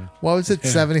sign. What was it,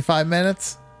 75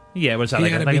 minutes? Yeah, what's that? He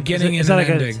Like had a like beginning is and that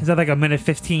an like ending. is that like a minute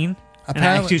 15?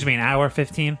 Apparently- Excuse me, an hour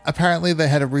 15? Apparently they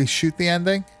had to reshoot the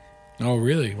ending. Oh,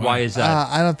 really? Wow. Why is that?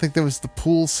 I don't think there was the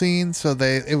pool scene, so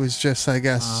it was just, I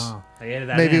guess... Oh, they added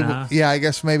that Maybe, in, huh? yeah, I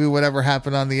guess maybe whatever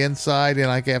happened on the inside,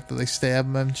 like after they stab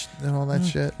him and all that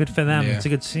shit. Good for them. Yeah. It's a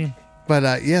good scene.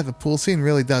 But yeah, the pool scene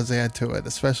really does add to it,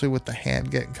 especially with the hand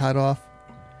getting cut off.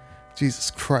 Jesus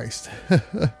Christ.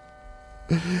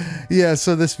 Yeah,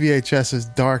 so this VHS is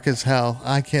dark as hell.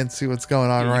 I can't see what's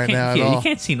going on right now at You all.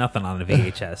 can't see nothing on the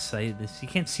VHS. You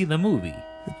can't see the movie.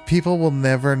 People will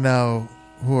never know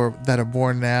that are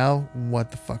born now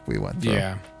what the fuck we went through.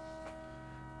 Yeah.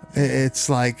 It's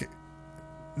like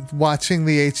watching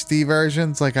the HD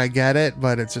versions, like I get it,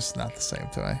 but it's just not the same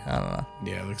to me. I don't know.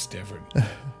 Yeah, it looks different.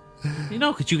 You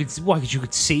know, because you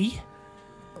could see.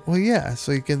 Well, yeah,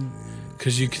 so you can.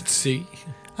 Because you could see.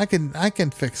 I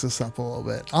can fix this up a little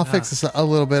bit. I'll fix this a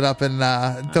little bit up in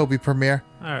Adobe Premiere.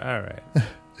 All right.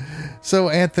 So,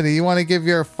 Anthony, you want to give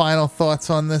your final thoughts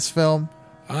on this film?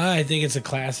 I think it's a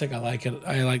classic. I like it.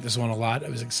 I like this one a lot. I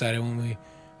was excited when we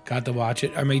got to watch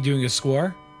it. Are we doing a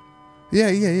score? Yeah.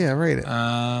 Rate it.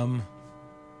 Out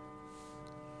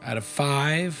of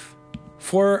 5,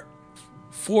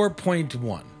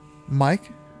 4.1.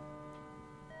 Mike?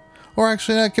 Or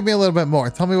actually, no, it could be a little bit more.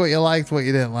 Tell me what you liked, what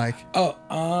you didn't like.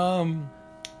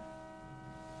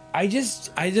 I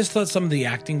just thought some of the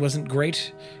acting wasn't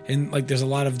great, and like there's a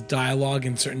lot of dialogue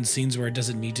in certain scenes where it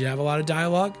doesn't need to have a lot of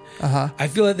dialogue. I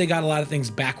feel like they got a lot of things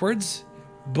backwards,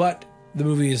 but the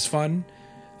movie is fun.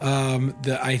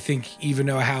 I think even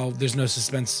though how there's no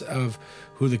suspense of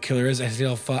who the killer is,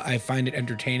 I find it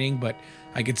entertaining, but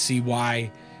I could see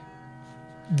why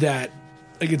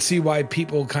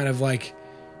people kind of like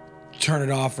turn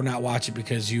it off or not watch it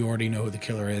because you already know who the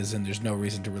killer is, and there's no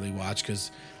reason to really watch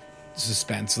because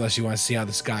suspense unless you want to see how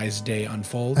this guy's day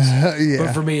unfolds. Yeah.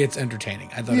 But for me, it's entertaining.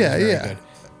 I thought it Yeah, was very yeah. good.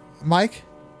 Mike,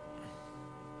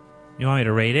 You want me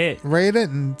to rate it rate it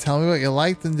and tell me what you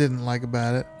liked and didn't like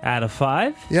about it. out of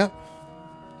 5? Yep.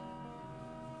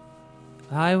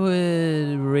 I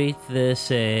would rate this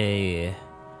a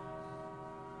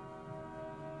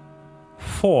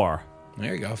 4.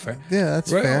 There you go. Fair. Yeah,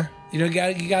 that's Right. fair. You know,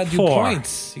 you gotta do 4.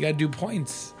 points. You gotta do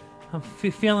points. I'm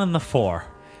feeling the 4.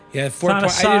 Yeah, It's 4.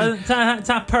 not, it's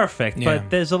not perfect, Yeah. but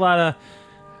there's a lot of.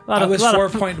 I was lot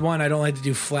of- 4.1. I don't like to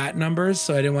do flat numbers,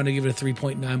 so I didn't want to give it a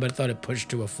 3.9, but I thought it pushed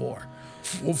to a 4.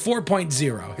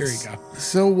 4.0. Here you go.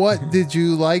 So, what did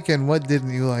you like and what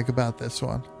didn't you like about this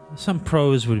one? Some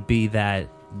pros would be that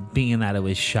being that it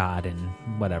was shot in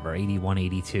whatever 81,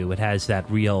 82, it has that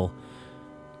real.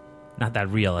 Not that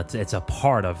real. It's a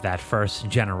part of that first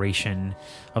generation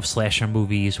of slasher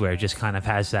movies where it just kind of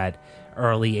has that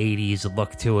early 80s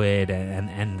look to it,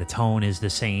 and the tone is the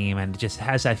same, and it just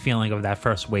has that feeling of that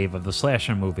first wave of the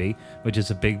slasher movie, which is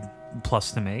a big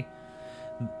plus to me.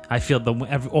 I feel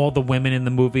all the women in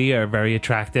the movie are very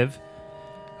attractive.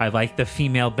 I like the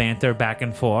female banter back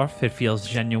and forth. It feels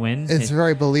genuine. It's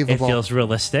very believable. It feels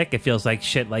realistic. It feels like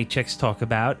shit like chicks talk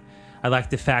about. I like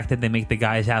the fact that they make the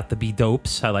guys out to be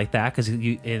dopes. I like that because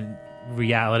in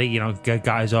reality,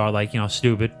 guys are like,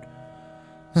 stupid.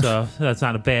 So that's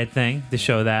not a bad thing to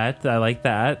show that. I like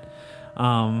that.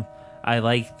 I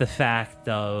like the fact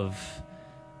of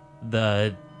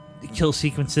the kill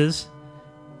sequences.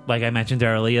 Like I mentioned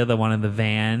earlier, the one in the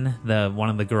van, the one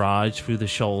in the garage through the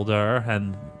shoulder,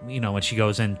 and, when she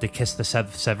goes in to kiss the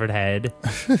severed head.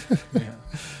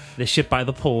 The shit by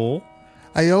the pool.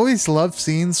 I always love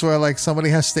scenes where like somebody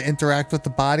has to interact with the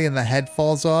body and the head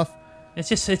falls off. It's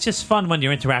just fun when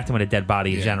you're interacting with a dead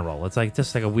body in general. It's like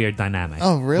just like a weird dynamic.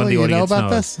 Oh, really? You know about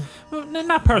this? Well,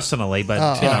 not personally,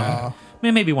 but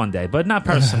maybe one day, but not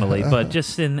personally, but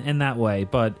just in that way.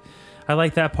 But I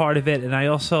like that part of it, and I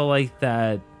also like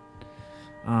that.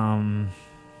 I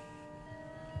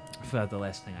forgot the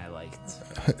last thing I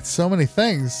liked. So many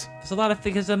things. There's a lot of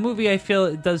things. Because the movie, I feel,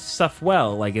 it does stuff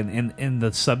well, like in the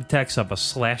subtext of a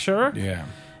slasher. Yeah.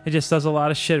 It just does a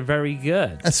lot of shit very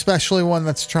good. Especially one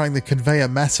that's trying to convey a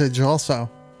message also.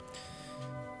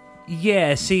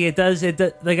 Yeah, see, it does.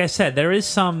 Like I said,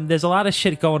 there's a lot of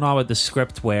shit going on with the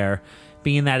script where,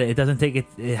 being that it doesn't take it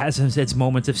has its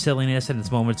moments of silliness and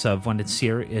its moments of when it's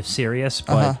serious,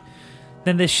 but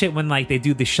then this shit when like they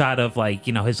do the shot of like,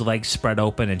 his legs spread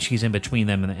open and she's in between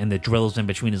them and the drill's in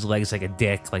between his legs like a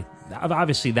dick. Like,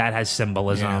 obviously that has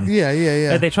symbolism.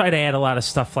 Yeah. They try to add a lot of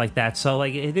stuff like that. So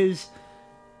like it is,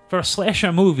 for a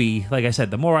slasher movie, like I said,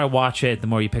 the more I watch it, the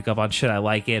more you pick up on shit, I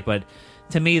like it. But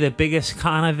to me, the biggest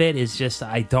con of it is just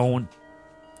I don't,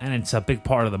 and it's a big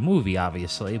part of the movie,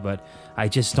 obviously, but I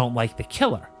just don't like the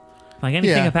killer. Like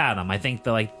anything about him. I think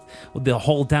the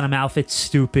whole denim outfit's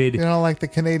stupid. You don't like the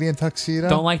Canadian tuxedo?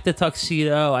 Don't like the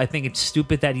tuxedo. I think it's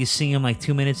stupid that you see him like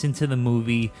 2 minutes into the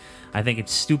movie. I think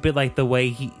it's stupid like the way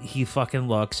he fucking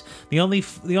looks. The only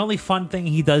fun thing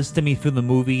he does to me through the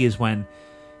movie is when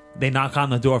they knock on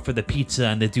the door for the pizza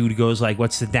and the dude goes like,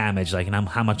 what's the damage? Like, and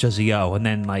how much does he owe? And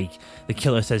then like the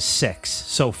killer says 6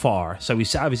 so far. So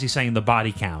he's obviously saying the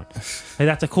body count. Like,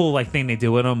 that's a cool like thing they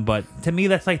do with him. But to me,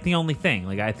 that's like the only thing.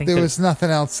 Like, I think there was nothing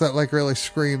else that like really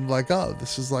screamed like, oh,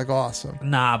 this is like awesome.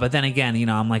 Nah, but then again,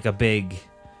 I'm like a big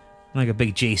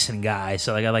Jason guy,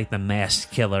 so like I like the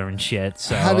masked killer and shit.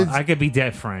 So I could be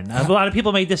different. A lot of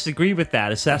people may disagree with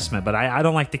that assessment, but I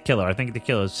don't like the killer. I think the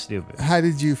killer is stupid. How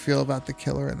did you feel about the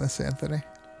killer in this, Anthony?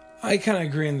 I kind of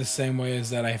agree in the same way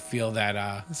as that. I feel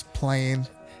that it's plain.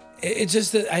 It's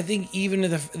just that I think even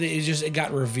it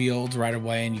got revealed right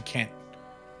away, and you can't.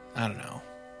 I don't know.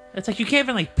 It's like you can't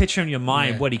even like picture in your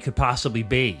mind what he could possibly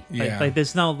be. Like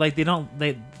there's no like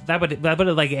that would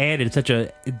have like added such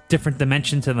a different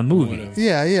dimension to the movie.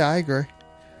 Yeah, I agree.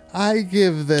 I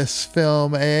give this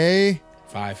film a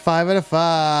 5. 5 out of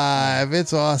 5.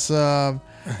 It's awesome.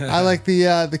 I like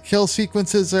the kill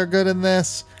sequences are good in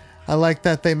this. I like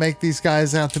that they make these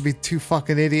guys out to be 2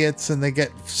 fucking idiots and they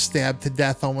get stabbed to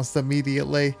death almost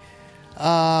immediately.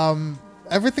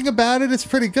 Everything about it is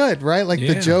pretty good, right? Like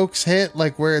the jokes hit,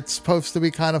 like where it's supposed to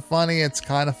be kind of funny, it's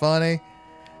kind of funny.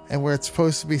 And where it's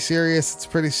supposed to be serious, it's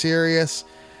pretty serious.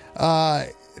 A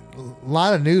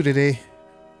lot of nudity.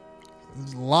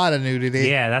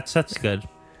 Yeah, that's good.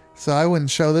 So I wouldn't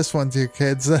show this one to your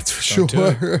kids, that's for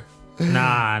sure.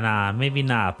 Nah, maybe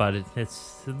not, but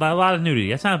it's a lot of nudity.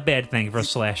 That's not a bad thing for a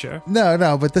slasher.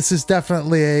 No, but this is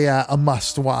definitely a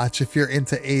must-watch if you're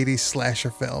into 80s slasher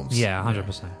films. Yeah,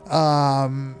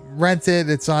 100%. Rent it.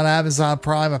 It's on Amazon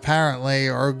Prime, apparently,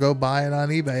 or go buy it on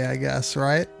eBay, I guess,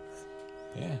 right?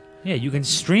 Yeah, you can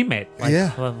stream it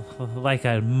like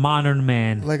a modern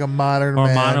man. Like a modern or man.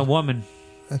 Or a modern woman.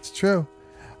 That's true.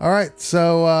 All right,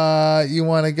 so you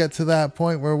want to get to that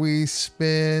point where we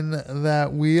spin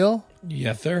that wheel?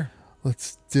 Yes, sir.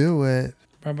 Let's do it.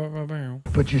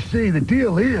 But you see, the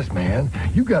deal is, man,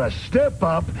 you got to step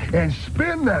up and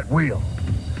spin that wheel.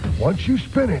 Once you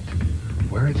spin it,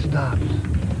 where it stops,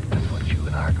 that's what you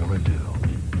and I are going to do.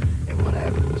 And what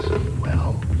happens?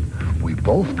 Well, we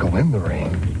both go in the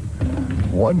ring.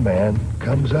 One man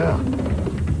comes out.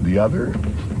 The other?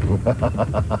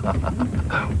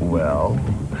 Well,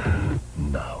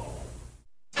 no.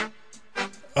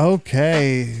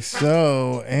 Okay,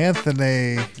 so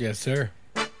Anthony. Yes, sir.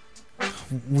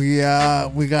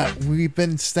 We've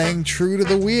been staying true to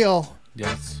the wheel.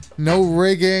 Yes. No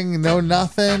rigging, no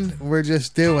nothing. We're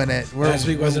just doing it. Last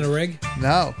week wasn't a rig?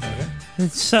 No. Okay.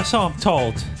 So I'm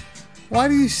told. Why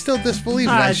do you still disbelieve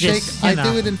it? I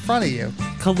do it in front of you.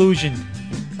 Collusion.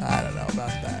 I don't know about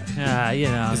that.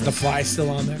 Is the fly still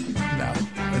on there? No.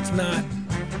 It's not.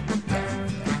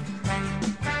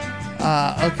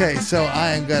 Okay, so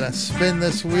I am gonna spin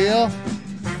this wheel.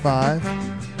 5,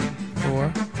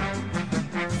 4,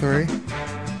 3,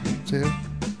 2.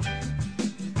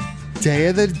 Day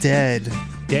of the Dead.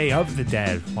 Day of the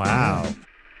Dead. Wow.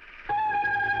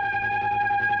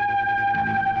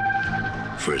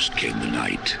 First came the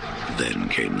night, then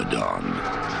came the dawn.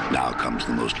 Now comes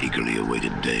the most eagerly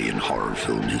awaited day in horror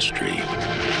film history.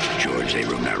 George A.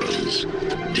 Romero's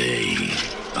Day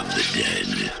of the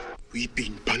Dead. We've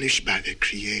been punished by the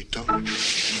Creator. We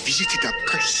visited a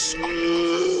curse.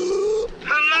 Hello?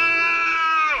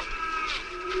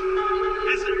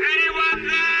 Is anyone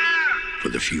there? For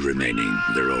the few remaining,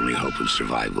 their only hope of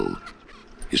survival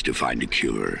is to find a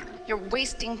cure. You're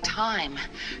wasting time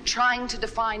trying to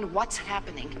define what's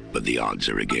happening. But the odds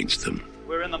are against them.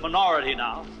 We're in the minority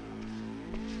now.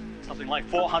 Something like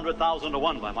 400,000 to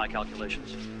 1 by my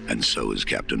calculations. And so is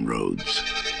Captain Rhodes.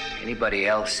 Anybody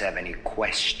else have any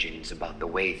questions about the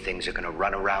way things are gonna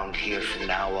run around here from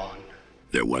now on?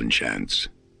 Their one chance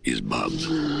is Bub.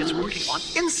 It's working on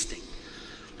instinct.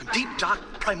 A deep, dark,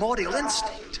 primordial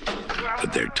instinct.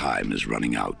 But their time is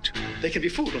running out. They can be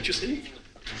fooled, don't you see?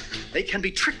 They can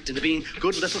be tricked into being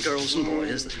good little girls and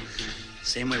boys. The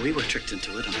same way we were tricked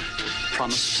into it on the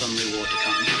promise of some reward to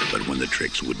come. But when the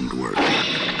tricks wouldn't work,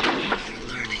 They're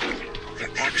learning. They're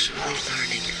actually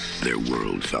learning. their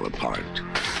world fell apart.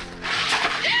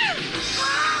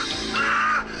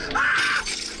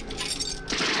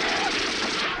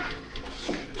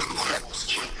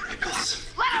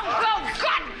 Let him go!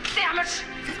 God damn it!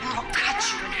 I'll cut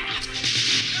you in half.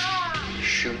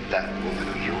 Shoot that woman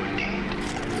or you're dead.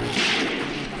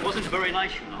 It wasn't very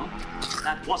nice, you know.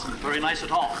 That wasn't very nice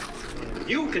at all.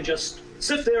 You can just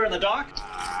sit there in the dark,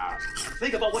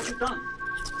 think about what you've done.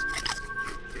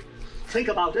 Think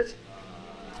about it.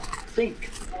 Think.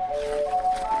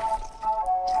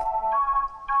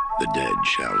 The dead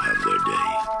shall have their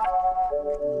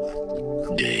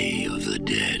day. Day of the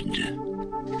Dead.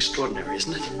 Extraordinary,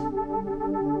 isn't it?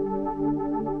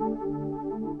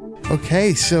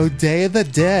 Okay, so Day of the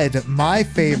Dead, my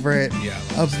favorite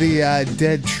of the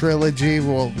Dead trilogy,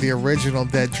 well, the original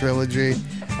Dead trilogy.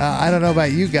 I don't know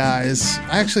about you guys.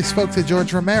 I actually spoke to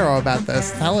George Romero about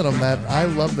this, telling him that I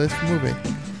love this movie.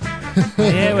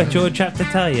 Yeah, what George have to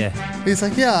tell you? He's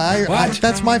like, yeah, I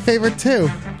that's my favorite too.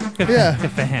 Yeah,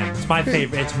 Good for him. It's my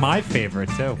favorite. It's my favorite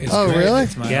too. It's Oh, great. really?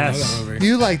 It's my, Yes. I love that movie.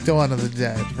 you like Dawn of the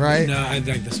Dead, right? No, I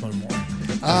like this one more.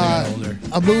 As I got older.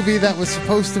 A movie that was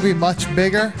supposed to be much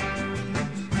bigger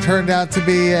turned out to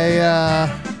be a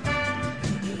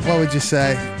what would you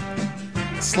say?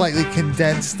 Slightly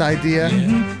condensed idea.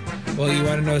 Well, you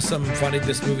want to know something funny?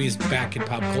 This movie is back in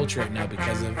pop culture right now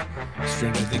because of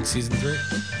Stranger Things season 3.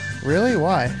 Really?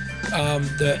 Why?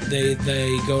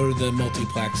 They go to the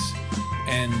multiplex,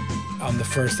 and on the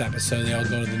first episode, they all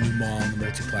go to the new mall in the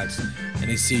multiplex, and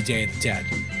they see Day of the Dead.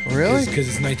 Really? Because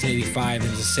it's 1985, and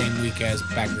it's the same week as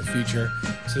Back to the Future.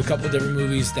 So a couple of different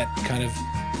movies that kind of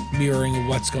mirroring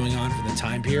what's going on for the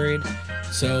time period.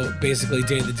 So basically,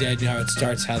 Day of the Dead, you know how it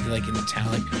starts, how they're like in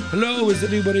italic. Hello, is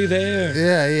anybody there?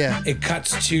 Yeah, yeah. It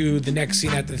cuts to the next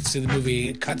scene after the movie.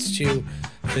 It cuts to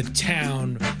the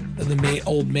town, the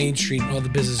old Main Street, and all the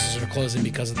businesses are closing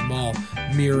because of the mall,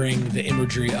 mirroring the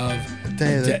imagery of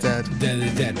Day of the Dead. Day of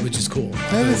the Dead, which is cool.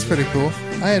 That is pretty cool.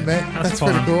 I admit, that's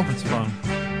fun. pretty cool. That's fun.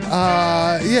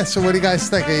 Yeah, so what do you guys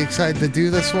think? Are you excited to do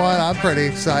this one? I'm pretty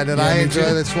excited. Yeah, I me enjoy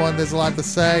too. this one. There's a lot to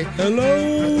say.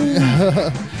 Hello.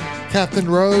 Captain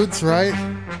Rhodes, right?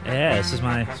 Yeah, this is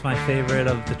my favorite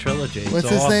of the trilogy. What's It's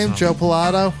his name? awesome. Joe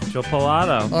Pilato? Joe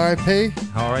Pilato. R.I.P.?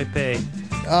 R.I.P.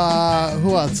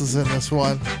 Who else is in this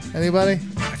one? Anybody?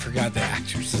 I forgot the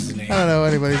actress's name. I don't know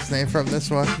anybody's name from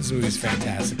this one. This movie's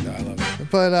fantastic, though. I love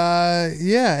it. But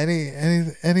yeah,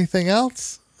 anything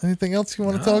else? Anything else you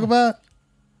want to talk about?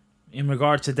 In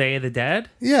regard to Day of the Dead,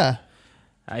 Yeah.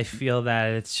 I feel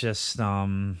that it's just,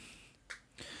 even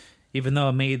though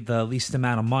it made the least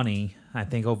amount of money, I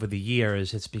think over the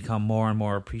years it's become more and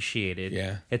more appreciated.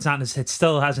 Yeah. It's not. It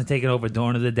still hasn't taken over.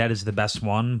 Dawn of the Dead is the best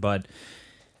one, but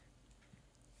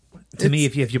to me,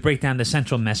 if you break down the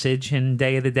central message in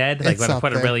Day of the Dead, like It's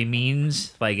what it up really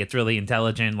means, like it's really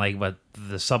intelligent, like what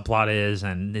the subplot is,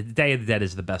 and Day of the Dead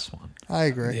is the best one. I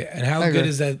agree. Yeah, and how I good agree.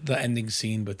 is that the ending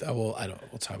scene? But we'll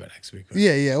talk about it next week.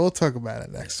 Yeah, we'll talk about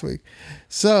it next week.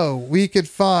 So we could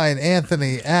find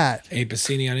Anthony at A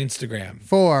Pacini on Instagram.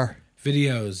 for,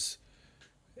 Videos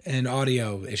and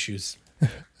audio issues.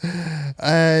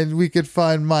 and we could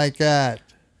find Mike at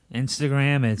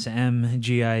Instagram, it's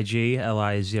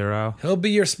MGIGLI0. He'll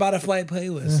be your Spotify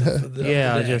playlist.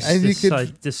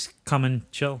 Just come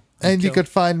and chill. And you could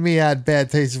find me at Bad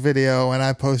Taste Video, and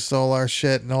I post all our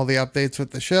shit and all the updates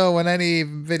with the show and any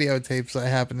videotapes I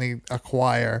happen to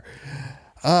acquire.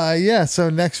 So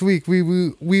next week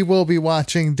we will be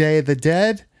watching Day of the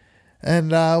Dead,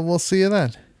 and we'll see you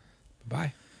then.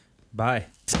 Bye. Bye.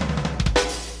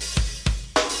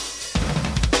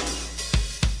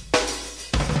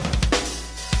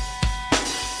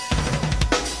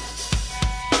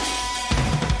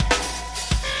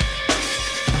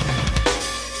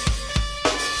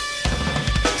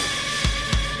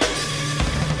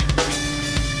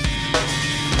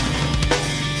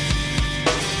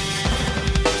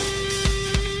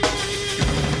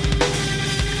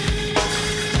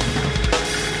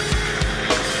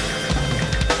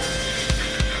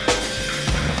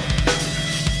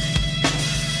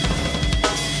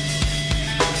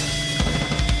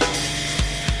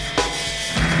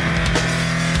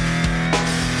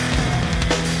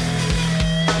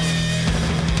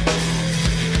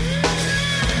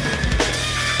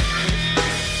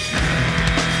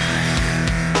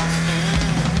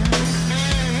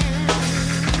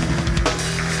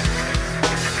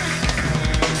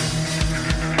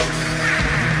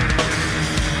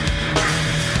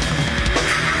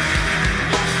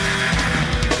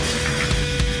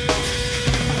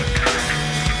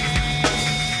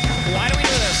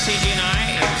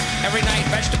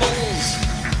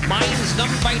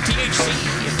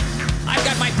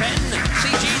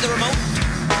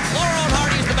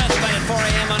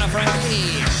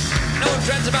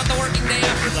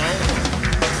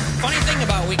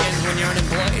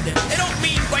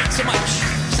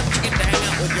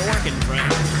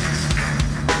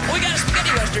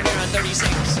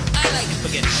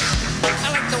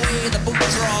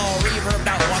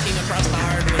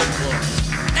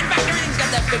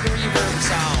 Big reverb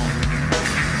sound.